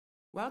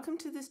Welcome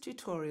to this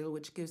tutorial,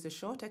 which gives a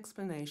short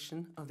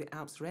explanation of the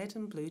Alps red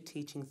and blue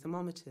teaching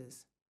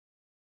thermometers.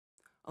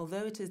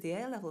 Although it is the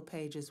A-level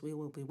pages we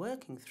will be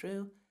working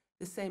through,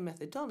 the same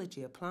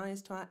methodology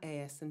applies to our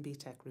AS and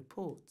BTEC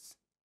reports.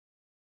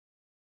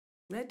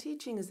 Red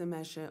teaching is a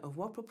measure of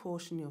what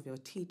proportion of your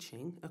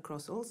teaching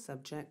across all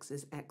subjects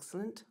is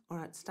excellent or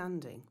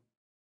outstanding,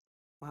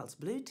 whilst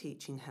blue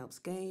teaching helps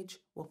gauge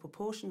what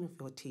proportion of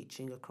your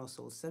teaching across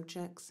all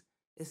subjects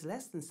is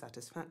less than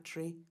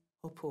satisfactory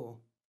or poor.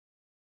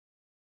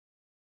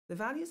 The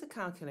values are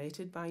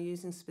calculated by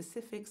using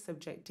specific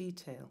subject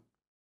detail.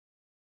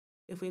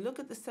 If we look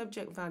at the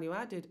subject value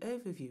added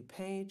overview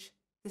page,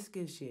 this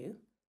gives you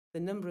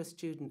the number of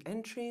student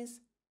entries,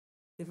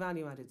 the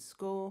value added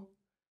score,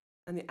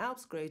 and the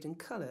Alps grade in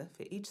colour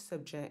for each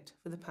subject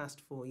for the past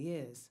 4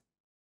 years.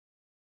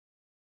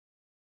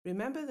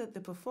 Remember that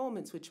the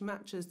performance which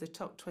matches the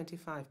top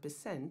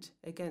 25%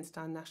 against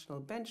our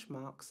national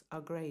benchmarks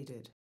are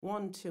graded.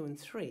 1, 2 and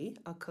 3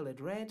 are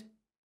coloured red,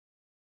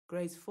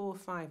 grades 4,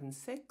 5 and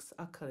 6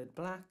 are coloured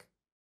black,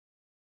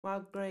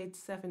 while grades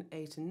 7,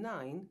 8 and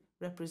 9,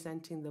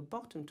 representing the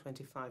bottom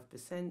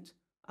 25%,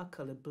 are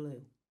coloured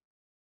blue.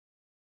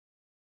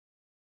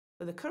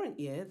 For the current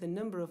year, the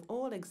number of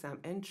all exam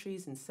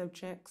entries in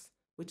subjects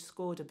which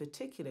scored a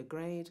particular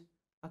grade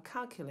are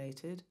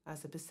calculated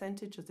as a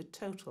percentage of the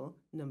total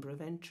number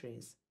of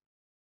entries.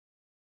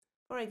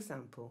 For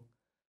example,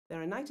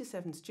 there are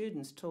 97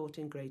 students taught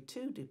in grade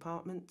 2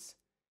 departments,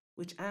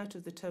 which out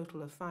of the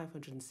total of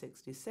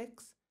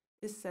 566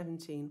 is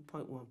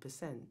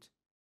 17.1%.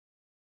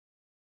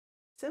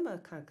 Similar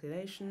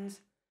calculations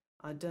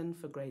are done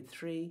for grade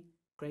 3,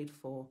 grade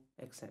 4,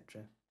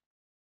 etc.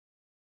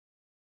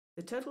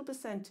 The total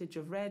percentage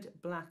of red,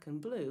 black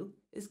and blue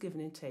is given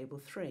in Table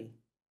 3,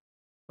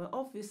 where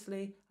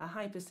obviously a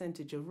high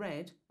percentage of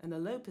red and a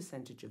low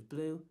percentage of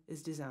blue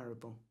is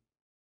desirable.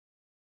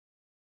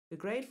 The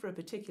grade for a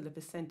particular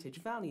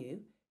percentage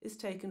value is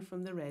taken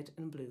from the red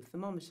and blue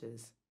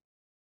thermometers.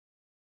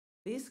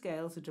 These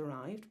scales are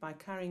derived by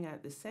carrying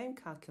out the same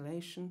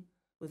calculation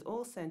with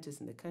all centres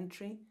in the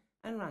country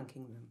and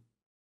ranking them.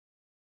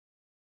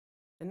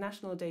 The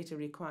national data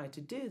required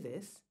to do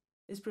this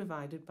is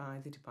provided by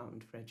the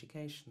Department for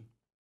Education.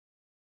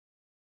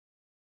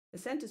 The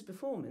centre's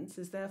performance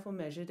is therefore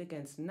measured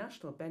against a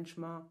national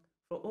benchmark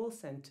for all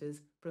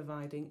centres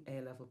providing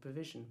A-level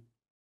provision.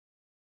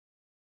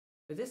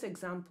 For this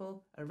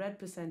example, a red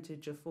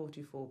percentage of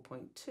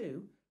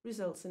 44.2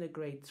 results in a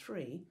grade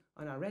 3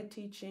 on our red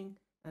teaching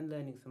and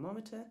learning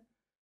thermometer,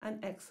 an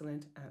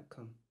excellent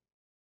outcome.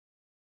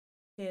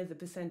 Here the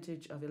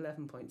percentage of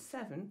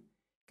 11.7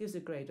 gives a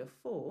grade of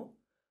 4,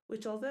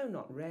 which although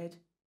not red,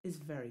 is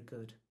very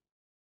good.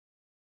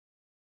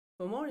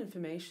 For more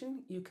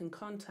information, you can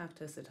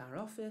contact us at our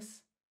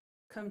office,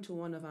 come to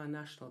one of our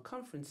national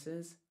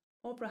conferences,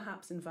 or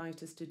perhaps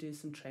invite us to do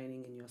some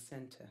training in your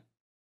centre.